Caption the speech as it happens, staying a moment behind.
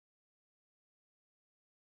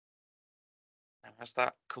Has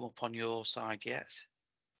that come up on your side yet?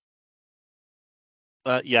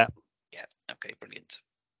 Yeah. Yeah. Okay, brilliant.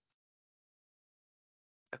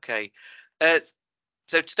 Okay. Uh,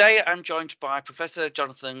 so today I'm joined by Professor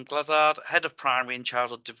Jonathan Glazard, Head of Primary and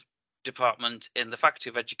Childhood Department in the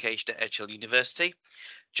Faculty of Education at Edgehill University.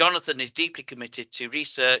 Jonathan is deeply committed to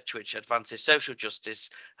research which advances social justice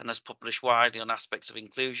and has published widely on aspects of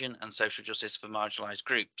inclusion and social justice for marginalised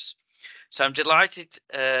groups. So I'm delighted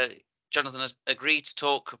Jonathan has agreed to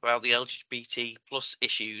talk about the LGBT plus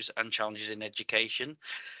issues and challenges in education.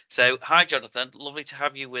 So hi Jonathan, lovely to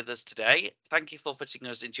have you with us today. Thank you for fitting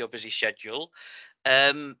us into your busy schedule.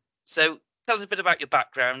 So tell us a bit about your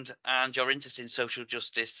background and your interest in social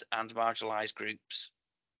justice and marginalised groups.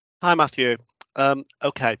 Hi, Matthew.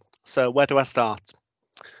 Okay, so where do I start?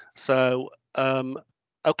 So,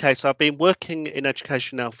 okay, so I've been working in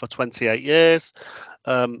education now for 28 years.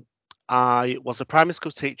 I was a primary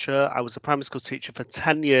school teacher. I was a primary school teacher for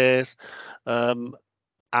 10 years. And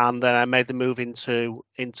then I made the move into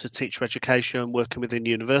teacher education, working within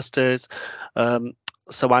universities.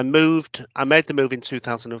 So I made the move in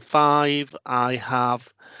 2005. I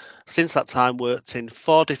have since that time worked in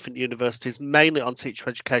 4 different universities, mainly on teacher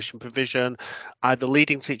education provision, either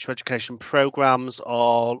leading teacher education programs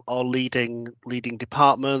or leading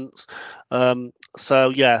departments. So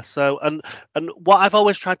yeah, and what I've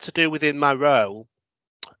always tried to do within my role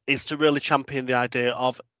is to really champion the idea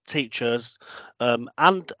of teachers and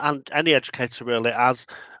any educator really as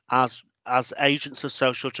agents of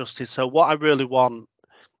social justice. So what I really want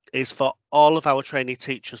is for all of our trainee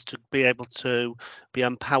teachers to be able to be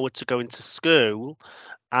empowered to go into school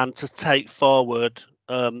and to take forward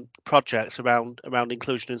projects around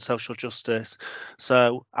inclusion and social justice.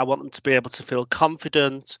 So I want them to be able to feel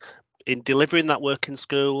confident in delivering that work in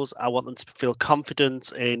schools. I want them to feel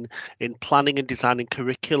confident in planning and designing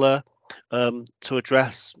curricula to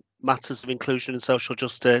address matters of inclusion and social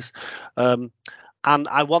justice. And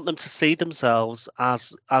I want them to see themselves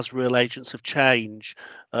as real agents of change,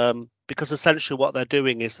 because essentially what they're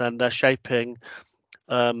doing is then they're shaping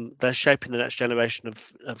the next generation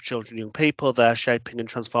of children, young people. They're shaping and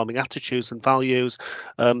transforming attitudes and values,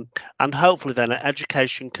 and hopefully then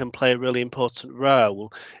education can play a really important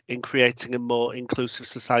role in creating a more inclusive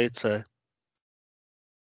society.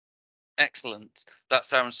 Excellent. That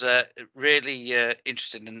sounds really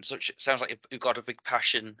interesting, and sounds like you've got a big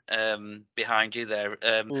passion behind you there.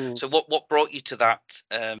 Mm. So what brought you to that?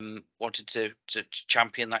 Wanted to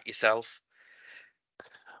champion that yourself?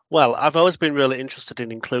 Well, I've always been really interested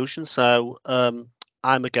in inclusion. So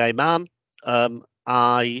I'm a gay man.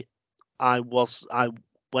 I was I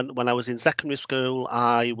when I was in secondary school,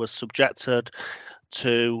 I was subjected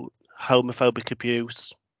to homophobic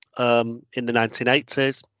abuse in the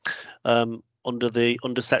 1980s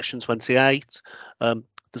under Section 28. The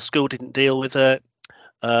school didn't deal with it.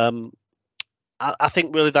 Um, I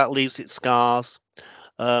think really that leaves its scars.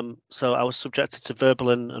 So I was subjected to verbal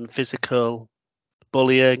and physical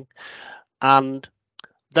bullying, and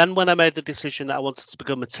then when I made the decision that I wanted to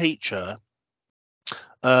become a teacher,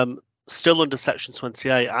 um, still under Section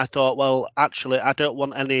 28, I thought, well, actually, I don't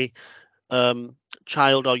want any um,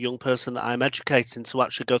 child or young person that I'm educating to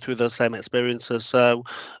actually go through those same experiences. So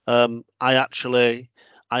I actually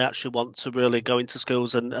want to really go into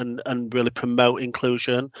schools and really promote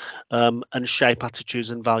inclusion and shape attitudes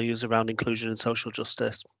and values around inclusion and social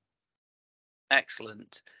justice.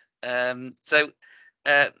 Excellent. So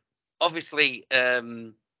uh, obviously,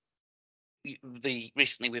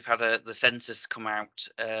 recently we've had the census come out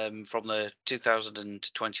from the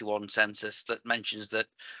 2021 census that mentions that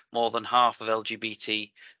more than half of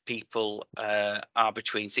LGBT people are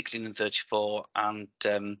between 16 and 34, and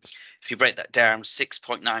if you break that down,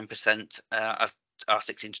 6.9% are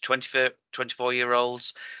 16 to 24 year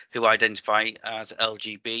olds who identify as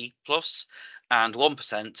LGBT plus, and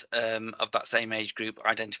 1% of that same age group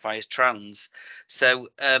identify as trans. So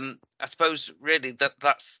I suppose really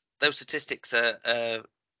that's those statistics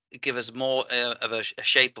give us more of a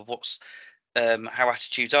shape of what's how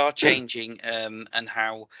attitudes are changing, and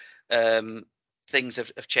how um, things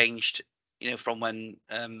have changed, from when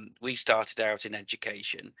we started out in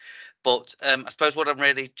education. But I suppose what I'm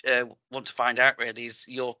really want to find out really is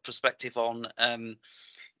your perspective on,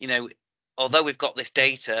 you know, although we've got this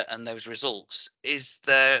data and those results, is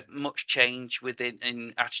there much change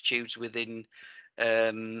in attitudes within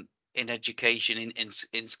um, in education,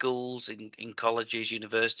 in schools, in colleges,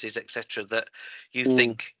 universities, etc., that you Mm,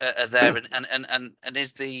 think are there, and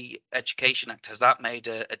is the Education Act, has that made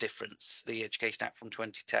a difference? The Education Act from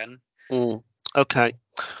 2010. mm. Okay.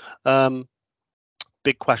 Um,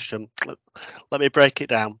 Big question. Let me break it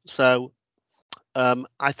down. So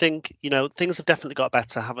I think, things have definitely got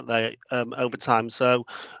better, haven't they, over time. So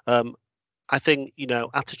um, I think,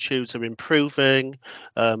 attitudes are improving.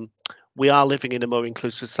 Um, we are living in a more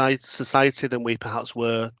inclusive society than we perhaps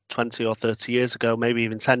were 20 or 30 years ago, maybe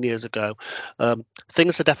even 10 years ago.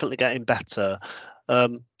 Things are definitely getting better.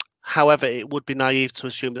 Um, However, it would be naive to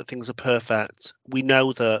assume that things are perfect. We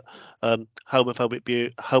know that homophobic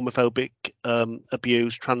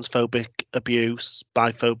abuse, transphobic abuse,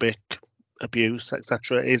 biphobic abuse,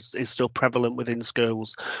 etc., is still prevalent within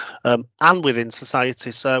schools and within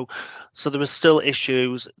society. So there are still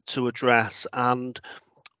issues to address. And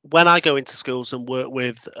when I go into schools and work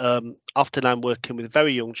with, often I'm working with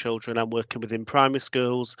very young children. I'm working within primary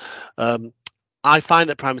schools. Um, I find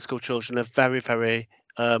that primary school children are very, very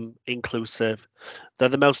inclusive. They're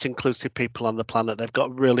the most inclusive people on the planet. They've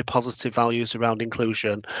got really positive values around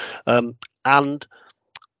inclusion. And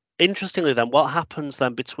interestingly, then, what happens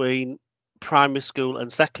then between primary school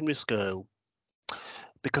and secondary school?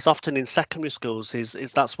 Because often in secondary schools is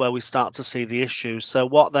that's where we start to see the issues. So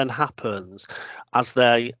what then happens as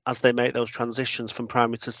they make those transitions from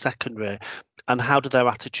primary to secondary, and how do their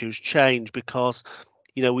attitudes change? Because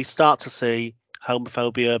we start to see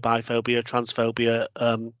homophobia, biphobia, transphobia,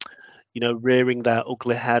 rearing their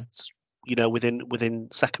ugly heads, within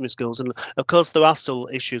secondary schools, and of course there are still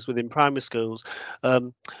issues within primary schools.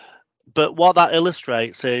 But what that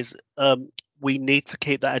illustrates is we need to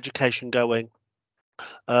keep that education going.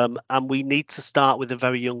 And we need to start with the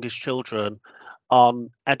very youngest children on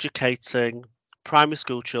educating primary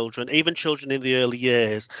school children, even children in the early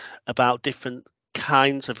years, about different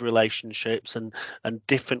kinds of relationships and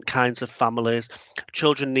different kinds of families.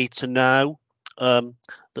 Children need to know um,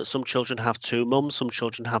 that some children have two mums, some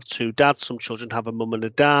children have two dads, some children have a mum and a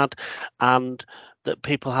dad, and that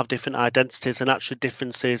people have different identities, and actually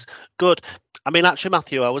differences good. I mean, actually,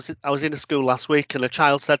 Matthew, I was in a school last week, and a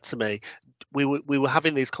child said to me, we were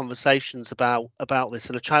having these conversations about this,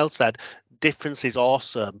 and a child said, "Difference is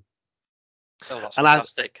awesome." Oh, that's And I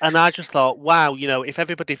fantastic. and I just thought, wow, if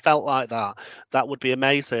everybody felt like that, that would be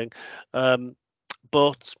amazing.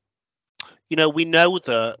 But we know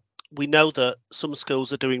that some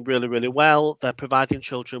schools are doing really, really well. They're providing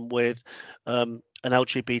children with an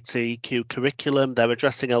LGBTQ curriculum. They're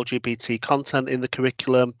addressing LGBT content in the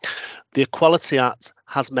curriculum. The Equality Act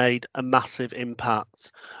has made a massive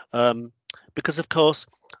impact um, because, of course,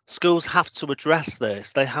 schools have to address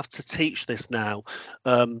this. They have to teach this now.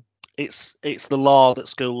 Um, it's the law that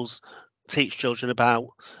schools teach children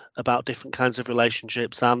about different kinds of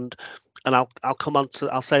relationships, and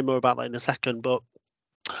I'll say more about that in a second. But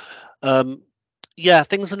um, yeah,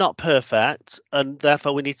 things are not perfect, and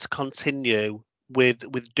therefore we need to continue with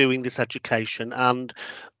doing this education. And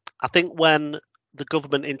I think when the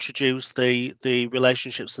government introduced the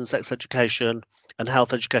relationships and sex education and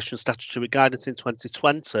health education statutory guidance in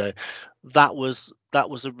 2020, that was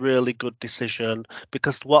a really good decision,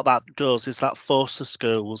 because what that does is that forces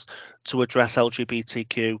schools to address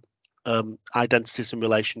LGBTQ identities and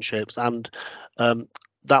relationships, and um,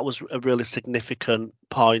 that was a really significant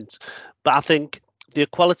point. But I think the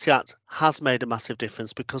Equality Act has made a massive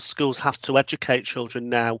difference, because schools have to educate children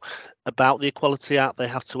now about the Equality Act. They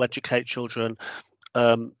have to educate children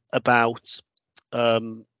about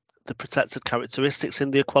the protected characteristics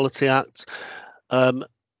in the Equality Act. Um,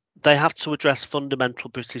 they have to address fundamental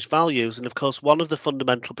British values, and of course, one of the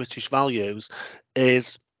fundamental British values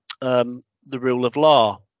is the rule of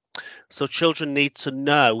law. So children need to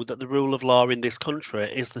know that the rule of law in this country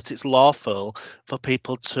is that it's lawful for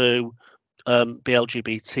people to be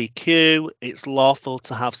LGBTQ. It's lawful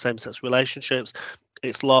to have same-sex relationships.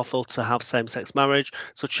 It's lawful to have same-sex marriage.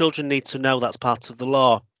 So children need to know that's part of the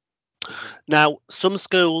law. Mhm. Now, some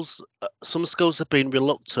schools have been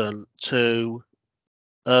reluctant to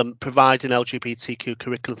provide an LGBTQ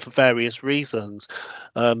curriculum for various reasons.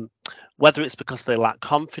 Um, whether it's because they lack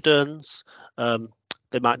confidence, um,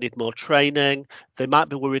 they might need more training, they might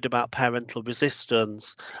be worried about parental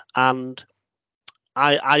resistance, and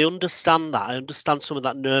I understand that. I understand some of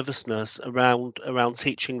that nervousness around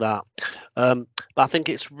teaching that, but I think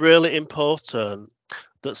it's really important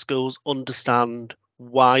that schools understand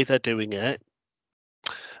why they're doing it,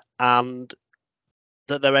 and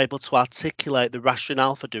that they're able to articulate the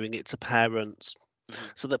rationale for doing it to parents,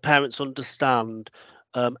 Mhm. so that parents understand.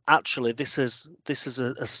 Actually, this is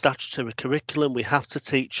a statutory curriculum. We have to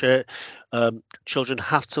teach it. Children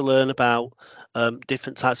have to learn about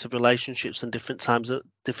different types of relationships and different types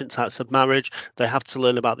of marriage. They have to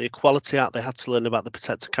learn about the Equality Act. They have to learn about the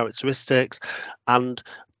protected characteristics. And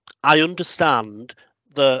I understand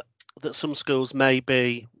that some schools may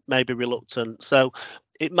be reluctant. So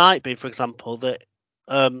it might be, for example, that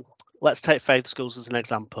let's take faith schools as an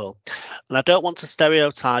example. And I don't want to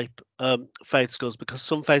stereotype faith schools, because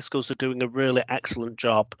some faith schools are doing a really excellent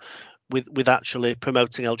job with actually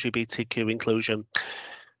promoting LGBTQ inclusion.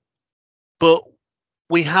 But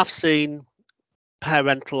we have seen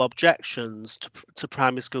parental objections to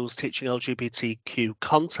primary schools teaching LGBTQ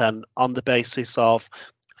content on the basis of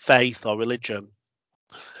faith or religion.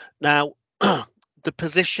 Now, the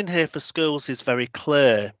position here for schools is very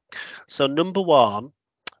clear. So, number one,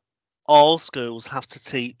 all schools have to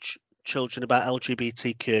teach children about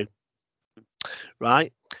LGBTQ,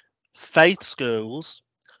 right? Faith schools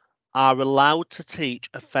are allowed to teach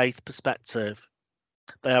a faith perspective.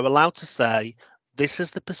 They are allowed to say, this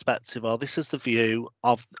is the perspective or this is the view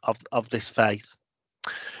of this faith,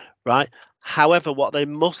 right? However, what they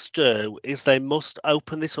must do is they must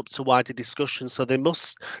open this up to wider discussion. So they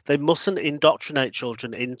mustn't indoctrinate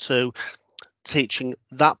children into teaching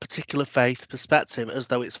that particular faith perspective as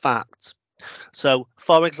though it's fact. So,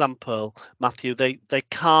 for example, Matthew, they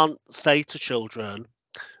can't say to children,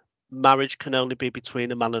 marriage can only be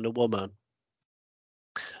between a man and a woman,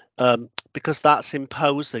 because that's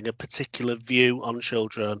imposing a particular view on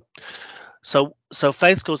children. So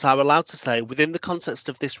faith schools are allowed to say, within the context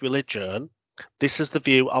of this religion, this is the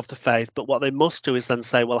view of the faith. But what they must do is then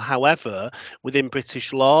say, well, however, within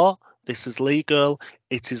British law, this is legal.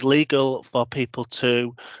 It is legal for people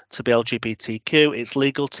to be LGBTQ. It's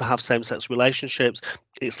legal to have same-sex relationships.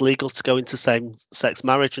 It's legal to go into same-sex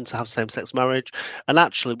marriage and to have same-sex marriage. And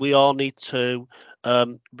actually, we all need to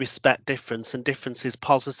respect difference, and difference is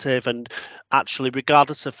positive. And actually,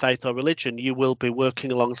 regardless of faith or religion, you will be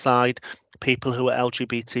working alongside people who are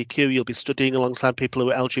LGBTQ. You'll be studying alongside people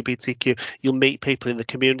who are LGBTQ. You'll meet people in the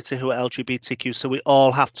community who are LGBTQ. So we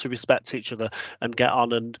all have to respect each other and get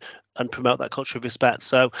on and promote that culture of respect.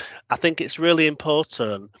 So I think it's really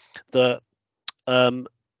important that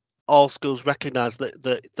all schools recognise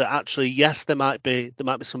that actually, yes, there might be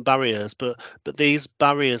some barriers, but these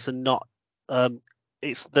barriers are not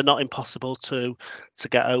they're not impossible to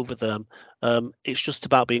get over them. It's just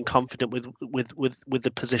about being confident with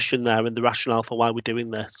the position there and the rationale for why we're doing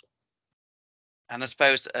this. And I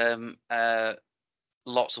suppose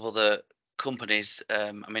lots of other companies.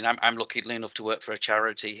 I mean, I'm lucky enough to work for a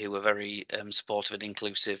charity who are very supportive and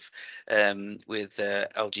inclusive with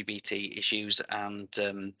LGBT issues and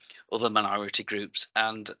other minority groups.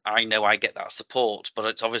 And I know I get that support, but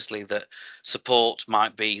it's obviously that support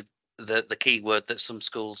might be the key word that some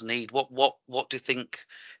schools need. What do you think,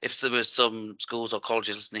 if there was some schools or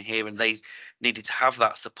colleges listening here and they needed to have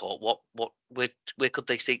that support, where could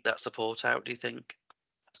they seek that support out, do you think?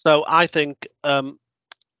 So I think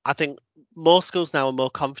more schools now are more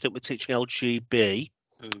confident with teaching LGB,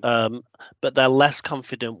 but they're less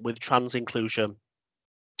confident with trans inclusion.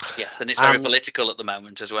 Yes, and it's very political at the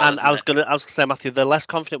moment as well. And I was gonna say, Matthew, they're less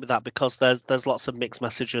confident with that because there's lots of mixed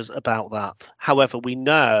messages about that. However, we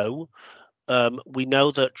know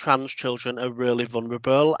that trans children are really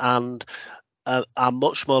vulnerable and are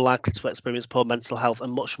much more likely to experience poor mental health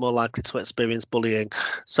and much more likely to experience bullying.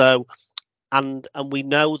 So, and we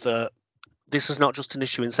know that this is not just an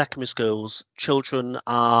issue in secondary schools. Children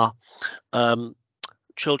are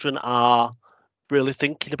really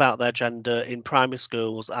thinking about their gender in primary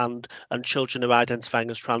schools, and children are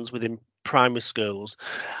identifying as trans within primary schools.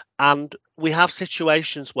 And we have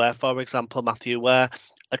situations where, for example, Matthew, where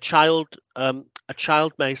a child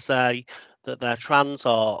may say that they're trans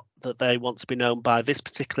or that they want to be known by this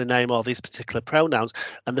particular name or these particular pronouns,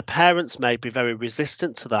 and the parents may be very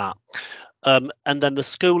resistant to that. And then the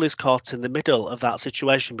school is caught in the middle of that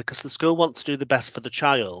situation because the school wants to do the best for the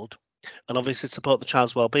child and obviously support the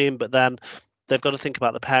child's well-being, but then they've got to think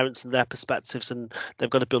about the parents and their perspectives, and they've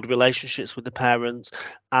got to build relationships with the parents.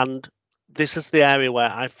 And this is the area where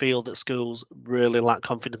I feel that schools really lack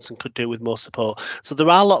confidence and could do with more support. So there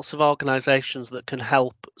are lots of organisations that can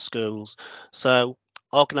help schools. So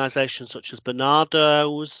organisations such as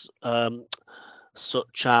Bernardo's,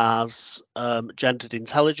 such as Gendered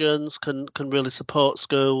Intelligence can really support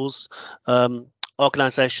schools.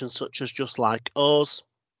 Organisations such as Just Like Us,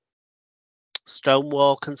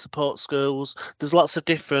 Stonewall can support schools. There's lots of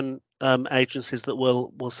different agencies that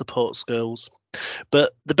will support schools.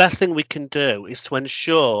 But the best thing we can do is to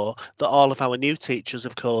ensure that all of our new teachers,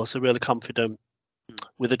 of course, are really confident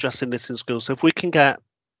with addressing this in schools. So if we can get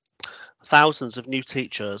thousands of new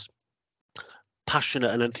teachers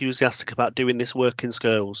passionate and enthusiastic about doing this work in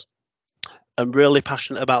schools and really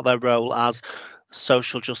passionate about their role as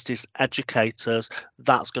social justice educators,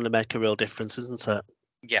 that's going to make a real difference, isn't it?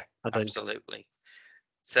 Yeah, absolutely.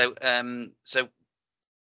 So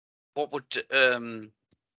what would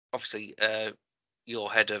obviously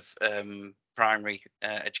your head of primary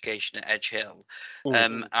education at Edge Hill,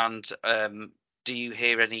 Mm. and do you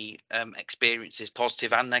hear any experiences,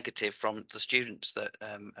 positive and negative, from the students that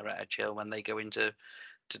are at Edge Hill when they go into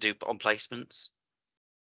to do on placements?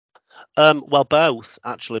 Well, both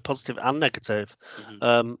actually, positive and negative.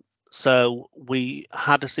 Hmm. So we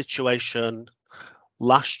had a situation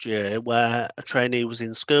last year where a trainee was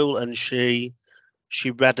in school and she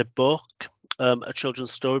read a book, a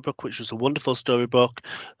children's storybook, which was a wonderful storybook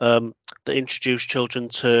that introduced children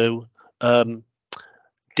to um,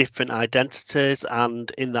 different identities. And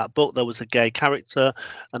in that book, there was a gay character,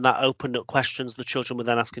 and that opened up questions. The children were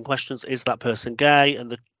then asking questions: is that person gay?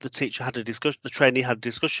 And the teacher had a discussion, the trainee had a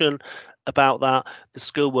discussion about that. The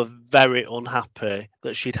school were very unhappy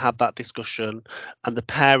that she'd had that discussion, and the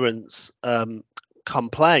parents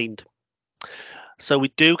complained. So we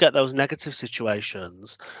do get those negative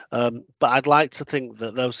situations, but I'd like to think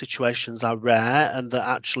that those situations are rare and that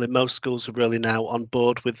actually most schools are really now on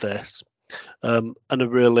board with this, and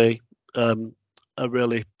um, are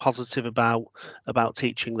really positive about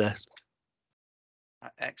teaching this.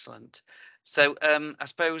 Excellent. So I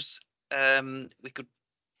suppose we could,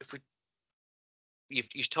 if we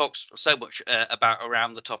you've talked so much about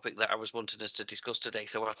around the topic that I was wanting us to discuss today.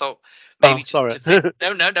 So I thought Oh, maybe sorry. to fit.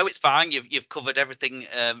 No, it's fine. You've covered everything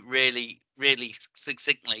really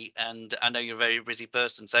succinctly, and I know you're a very busy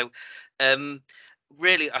person. So,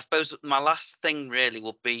 really, I suppose my last thing really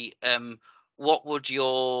would be, what would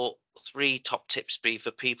your three top tips be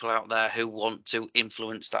for people out there who want to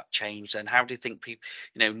influence that change? And how do you think people,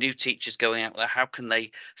 new teachers going out there, how can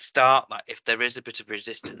they start that if there is a bit of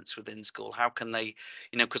resistance within school? How can they,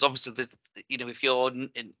 because obviously, if you're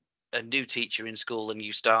a new teacher in school and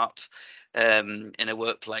you start in a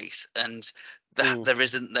workplace and Mm. there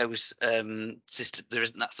isn't those system, there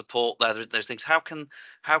isn't that support there, those things. How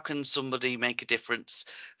can somebody make a difference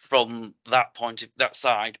from that point of that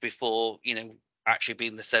side before actually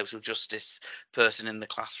being the social justice person in the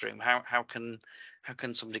classroom? How can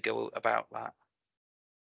somebody go about that?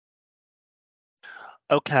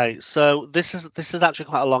 Okay, so this is actually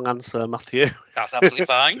quite a long answer, Matthew. That's absolutely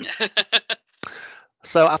fine.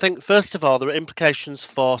 So I think first of all, there are implications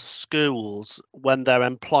for schools when they're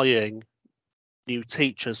employing new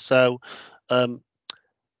teachers. So um,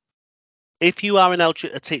 if you are a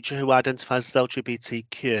teacher who identifies as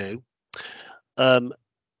LGBTQ, um,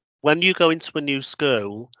 when you go into a new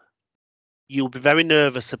school, you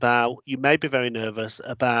may be very nervous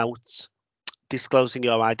about disclosing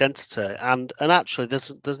your identity. And actually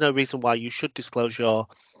there's no reason why you should disclose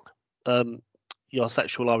um, your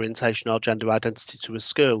sexual orientation or gender identity to a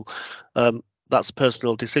school. That's a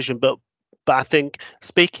personal decision. But I think,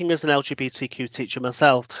 speaking as an LGBTQ teacher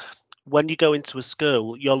myself, when you go into a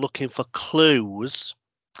school, you're looking for clues.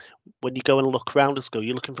 When you go and look around a school,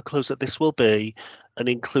 you're looking for clues that this will be an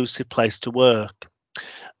inclusive place to work.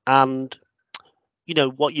 And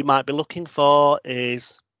what you might be looking for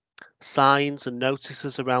is signs and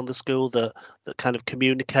notices around the school that kind of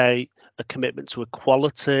communicate a commitment to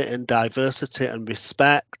equality and diversity and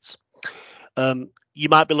respect. You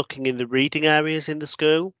might be looking in the reading areas in the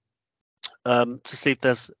school to see if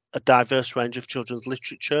there's a diverse range of children's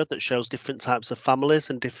literature that shows different types of families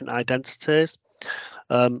and different identities.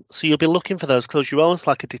 So you'll be looking for those clues. You're almost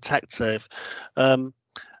like a detective. Um,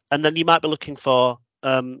 and then you might be looking for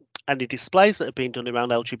any displays that have been done around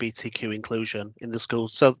LGBTQ inclusion in the school.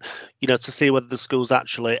 So, to see whether the school's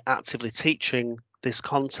actually actively teaching this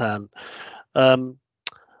content. Um,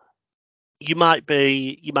 you might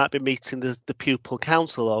be meeting the pupil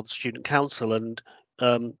council or the student council, and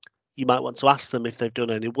you might want to ask them if they've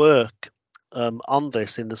done any work on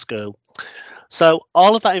this in the school. So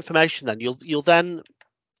all of that information, then you'll then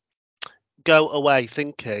go away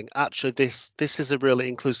thinking, actually, this is a really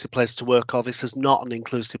inclusive place to work, or this is not an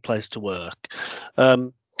inclusive place to work.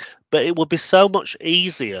 Um, but it would be so much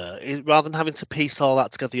easier, rather than having to piece all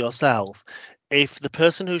that together yourself, if the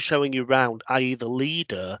person who's showing you around, i.e. the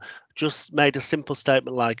leader, just made a simple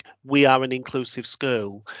statement like, we are an inclusive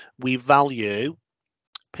school. We value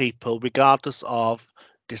people regardless of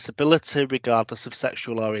disability, regardless of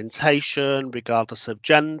sexual orientation, regardless of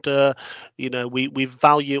gender. We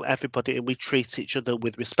value everybody and we treat each other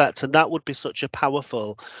with respect. And that would be such a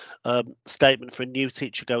powerful statement for a new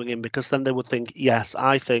teacher going in, because then they would think, yes,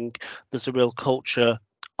 I think there's a real culture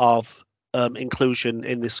of inclusion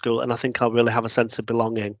in this school, and I think I'll really have a sense of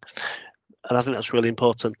belonging. And I think that's really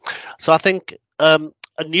important. So I think a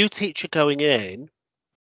new teacher going in,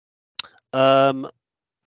 um,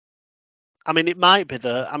 I mean, it might be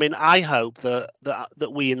that. I mean, I hope that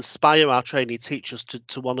we inspire our trainee teachers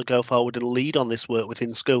to want to go forward and lead on this work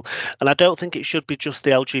within school. And I don't think it should be just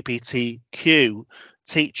the LGBTQ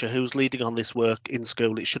teacher who's leading on this work in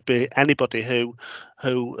school. It should be anybody who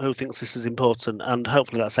thinks this is important, and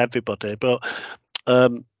hopefully that's everybody. But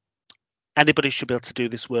anybody should be able to do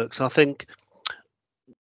this work. So I think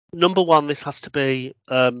number one, this has to be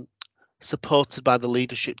supported by the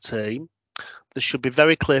leadership team. There should be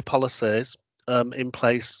very clear policies in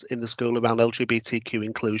place in the school around LGBTQ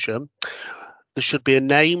inclusion. There should be a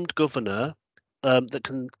named governor that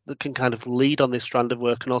can kind of lead on this strand of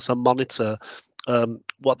work and also monitor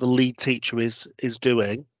what the lead teacher is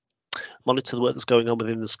doing, monitor the work that's going on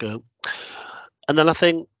within the school. And then I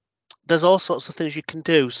think there's all sorts of things you can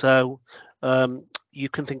do. So you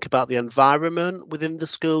can think about the environment within the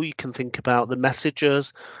school. You can think about the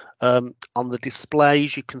messages on the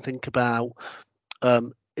displays. You can think about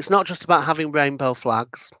it's not just about having rainbow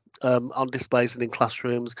flags on displays and in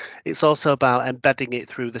classrooms. It's also about embedding it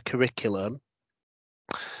through the curriculum.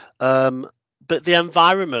 But the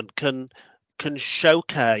environment can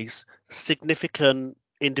showcase significant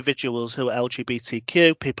individuals who are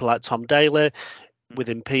LGBTQ, people like Tom Daly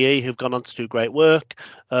within PE who've gone on to do great work.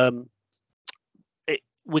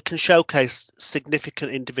 We can showcase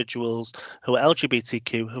significant individuals who are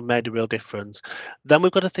LGBTQ who made a real difference. Then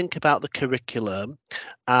we've got to think about the curriculum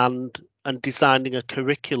and designing a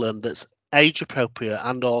curriculum that's age appropriate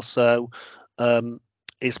and also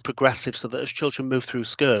is progressive, so that as children move through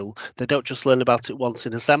school, they don't just learn about it once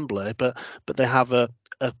in assembly, but they have a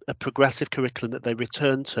progressive curriculum that they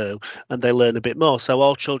return to and they learn a bit more. So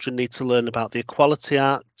all children need to learn about the Equality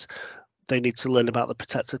Act. They need to learn about the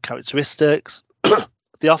protected characteristics.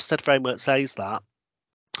 The Ofsted framework says that.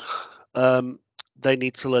 They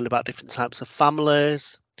need to learn about different types of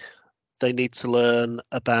families. They need to learn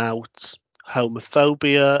about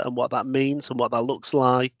homophobia and what that means and what that looks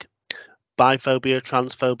like. Biphobia,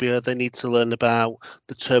 transphobia. They need to learn about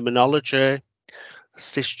the terminology,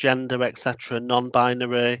 cisgender, etc.,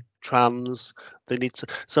 non-binary, trans. They need to.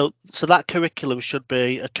 So that curriculum should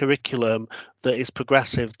be a curriculum that is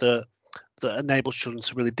progressive, that enables children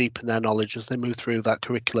to really deepen their knowledge as they move through that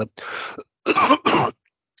curriculum.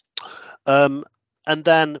 And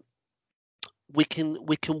then we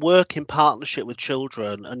can work in partnership with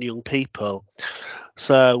children and young people.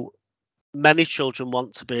 So many children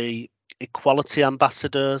want to be equality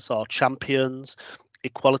ambassadors or champions,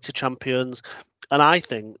 equality champions, and I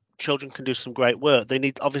think children can do some great work. They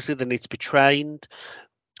need to be trained.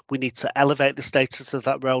 We need to elevate the status of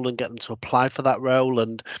that role and get them to apply for that role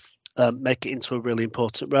and make it into a really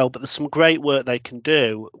important role. But there's some great work they can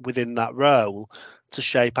do within that role to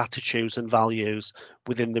shape attitudes and values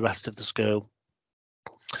within the rest of the school.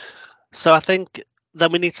 So I think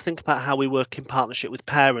then we need to think about how we work in partnership with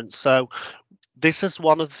parents. So this is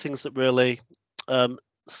one of the things that really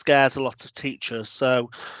scares a lot of teachers. So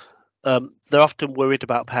they're often worried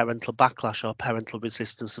about parental backlash or parental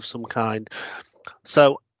resistance of some kind.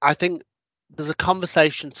 So I think there's a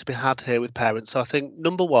conversation to be had here with parents. So I think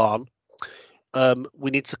number one,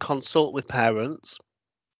 we need to consult with parents.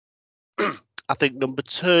 I think number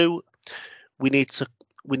two, we need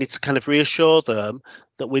to kind of reassure them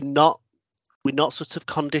that we're not sort of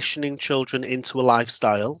conditioning children into a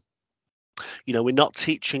lifestyle. You know, we're not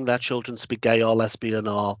teaching their children to be gay or lesbian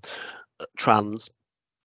or trans.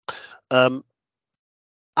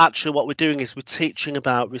 Actually, what we're doing is we're teaching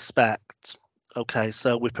about respect. Okay,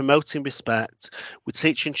 so we're promoting respect. We're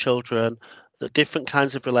teaching children that different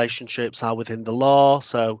kinds of relationships are within the law.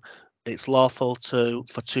 So it's lawful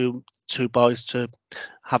for two boys to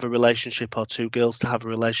have a relationship, or two girls to have a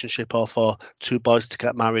relationship, or for two boys to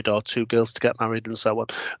get married, or two girls to get married, and so on.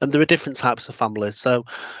 And there are different types of families. So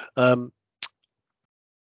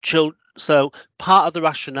so part of the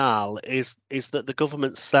rationale is that the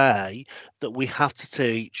government say that we have to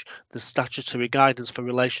teach the statutory guidance for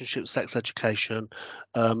relationship, sex education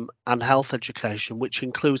and health education, which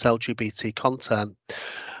includes LGBT content.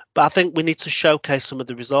 But I think we need to showcase some of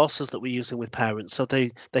the resources that we're using with parents so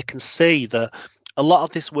they can see that a lot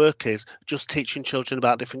of this work is just teaching children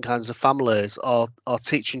about different kinds of families, or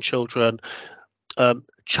teaching children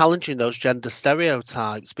challenging those gender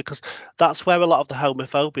stereotypes, because that's where a lot of the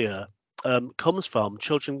homophobia comes from.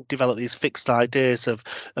 Children develop these fixed ideas of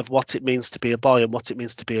what it means to be a boy and what it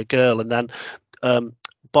means to be a girl, and then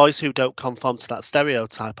boys who don't conform to that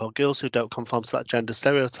stereotype, or girls who don't conform to that gender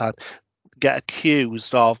stereotype, get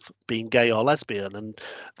accused of being gay or lesbian, and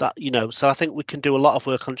that, so I think we can do a lot of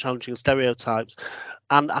work on challenging stereotypes.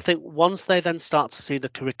 And I think once they then start to see the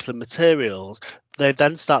curriculum materials, they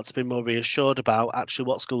then start to be more reassured about actually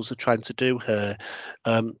what schools are trying to do here,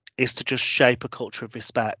 is to just shape a culture of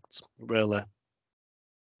respect, really.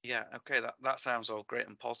 Yeah, okay, that sounds all great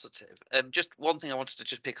and positive. Just one thing I wanted to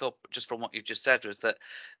just pick up just from what you've just said was that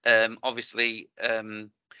obviously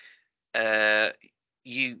uh,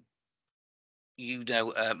 you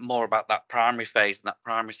know more about that primary phase and that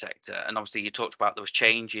primary sector, and obviously you talked about those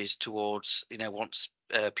changes towards once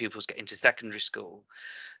pupils get into secondary school.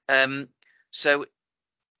 Um, so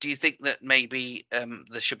do you think that maybe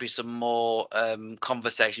there should be some more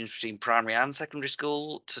conversations between primary and secondary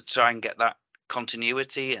school to try and get that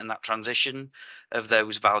continuity and that transition of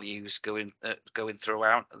those values going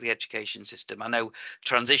throughout the education system? I know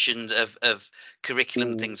transitions of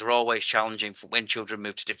curriculum things are always challenging for when children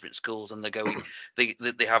move to different schools and they're going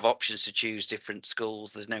they have options to choose different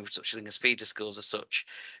schools. There's no such thing as feeder schools as such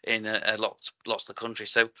in lots of the country.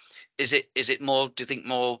 So is it more, do you think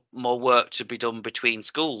more work to be done between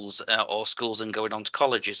schools, or schools and going on to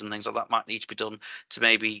colleges and things like that might need to be done to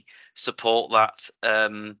maybe support that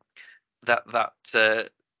that that uh,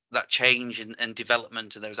 that change and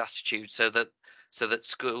development and those attitudes, so that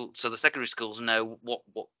the secondary schools know what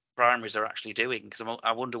primaries are actually doing? Because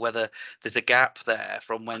I wonder whether there's a gap there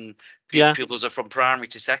from when Yeah, pupils are from primary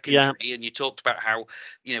to yeah, secondary, and you talked about how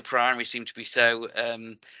primary seem to be so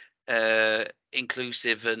uh,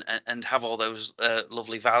 inclusive and have all those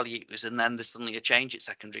lovely values, and then there's suddenly a change at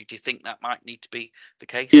secondary. Do you think that might need to be the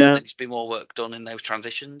case? Do you think yeah. there needs to be more work done in those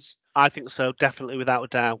transitions? I think so, definitely, without a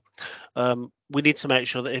doubt. We need to make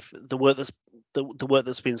sure that if the work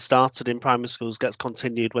that's been started in primary schools gets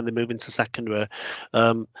continued when they move into secondary,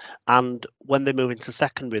 and when they move into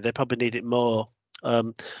secondary, they probably need it more,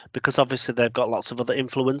 because obviously they've got lots of other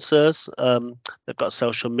influencers. They've got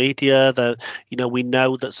social media. We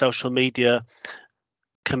know that social media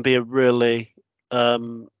can be a really,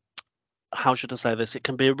 how should I say this? It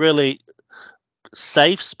can be a really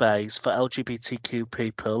safe space for LGBTQ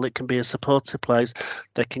people. It can be a supportive place.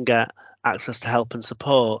 They can get access to help and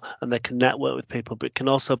support, and they can network with people. But it can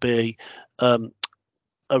also be um,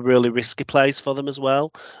 a really risky place for them as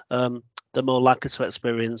well. They're more likely to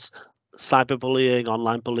experience cyberbullying,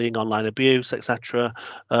 online abuse, etc.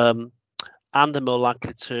 And they're more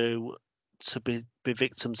likely to be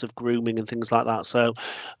victims of grooming and things like that. So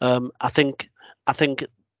I think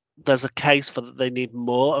there's a case for that they need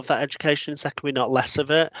more of that education in secondary, not less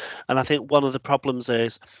of it. And I think one of the problems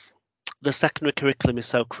is the secondary curriculum is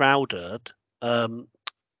so crowded. The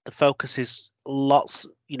focus is lots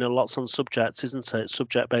on subjects, isn't it?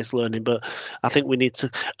 Subject-based learning. But I Yeah. think we need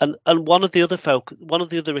to, and one of the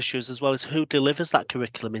other issues as well is who delivers that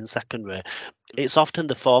curriculum in secondary. It's often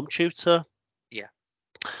the form tutor, Yeah.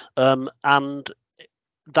 and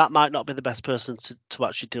that might not be the best person to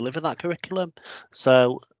actually deliver that curriculum.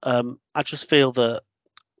 So I just feel that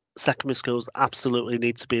secondary schools absolutely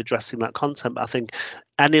need to be addressing that content. But I think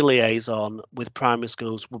any liaison with primary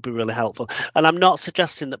schools would be really helpful. And I'm not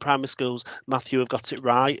suggesting that primary schools, Matthew, have got it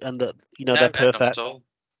right and that they're No, no, not at perfect. all.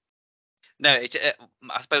 No,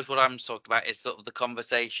 I suppose what I'm talking about is sort of the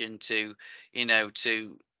conversation to,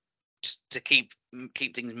 to just to keep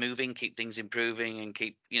things moving, keep things improving, and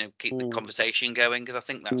keep the Mm, conversation going, because I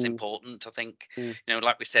think that's mm, important. I think mm,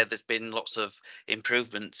 like we said, there's been lots of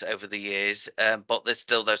improvements over the years, but there's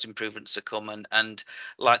still those improvements to come, and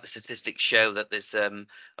like the statistics show that there's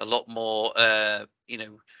a lot more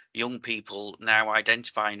young people now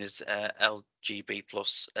identifying as LGB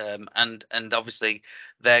plus, and obviously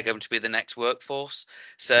they're going to be the next workforce.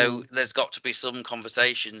 So mm, there's got to be some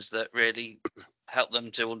conversations that really help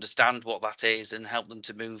them to understand what that is and help them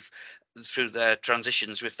to move through their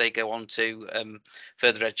transitions if they go on to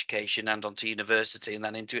further education and onto university and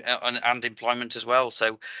then into and employment as well.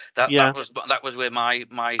 So that yeah. that was where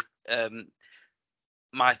um,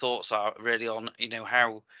 my thoughts are really on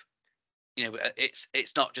how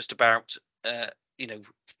it's not just about uh, you know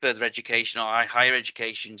further education or higher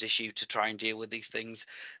education's issue to try and deal with these things.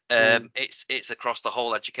 Mm, It's across the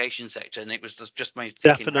whole education sector, and it was just me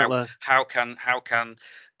thinking definitely.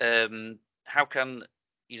 um, how can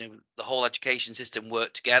the whole education system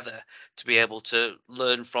work together to be able to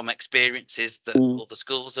learn from experiences that Mm, other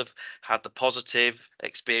schools have had, the positive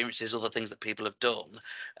experiences, other things that people have done,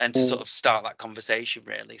 and to sort mm. of start that conversation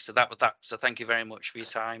really. So that was that. So thank you very much for your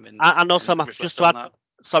time And also, and Matthew, just reflect to on add, that.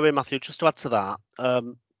 sorry, Matthew, just to add to that,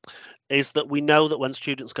 is that we know that when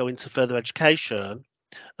students go into further education,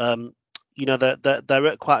 um, they're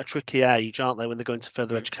at quite a tricky age, aren't they, when they're going to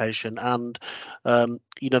further education, and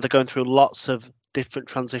they're going through lots of different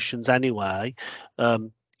transitions anyway.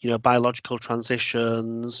 Biological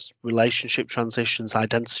transitions, relationship transitions,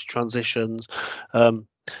 identity transitions,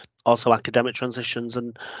 also academic transitions,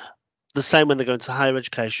 and the same when they're going to higher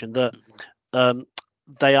education. That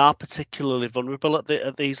they are particularly vulnerable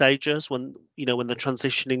at these ages when they're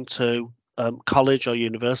transitioning to college or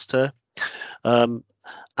university, and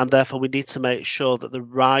therefore we need to make sure that the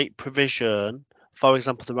right provision, for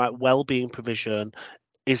example, the right well-being provision,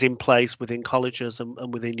 is in place within colleges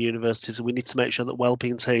and within universities. And we need to make sure that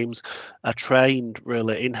wellbeing teams are trained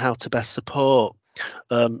really in how to best support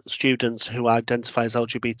students who identify as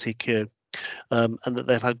LGBTQ, and that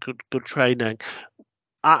they've had good training.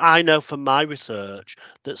 I know from my research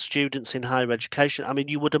that students in higher education, I mean,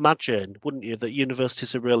 you would imagine, wouldn't you, that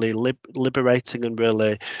universities are really liberating and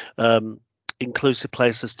really inclusive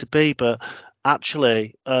places to be, but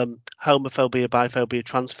actually homophobia, biphobia,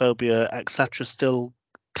 transphobia, etc. still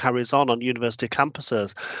carries on university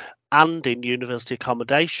campuses, and in university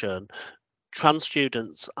accommodation. Trans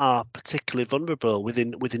students are particularly vulnerable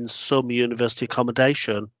within some university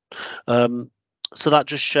accommodation. So that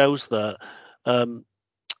just shows that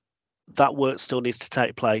that work still needs to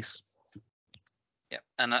take place. Yeah,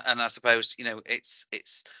 and I suppose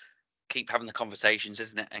it's keep having the conversations,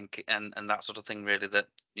 isn't it, and that sort of thing, really, that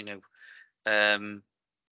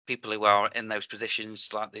people who are in those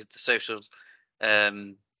positions, like the social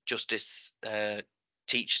justice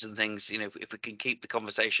teachers and things, if we can keep the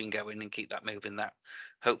conversation going and keep that moving, that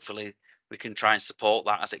hopefully we can try and support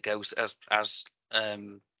that as it goes, as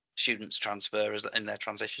students transfer in their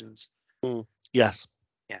transitions. Yes.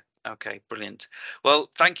 Yeah. Okay. Brilliant. Well,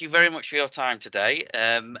 thank you very much for your time today.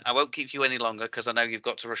 I won't keep you any longer because I know you've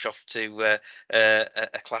got to rush off to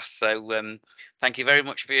a class. So thank you very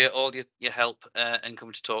much for all your help and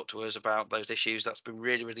coming to talk to us about those issues. That's been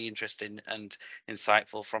really, really interesting and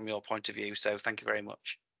insightful from your point of view. So thank you very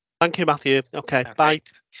much. Thank you, Matthew. Okay. Okay. Bye.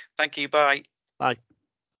 Thank you. Bye. Bye.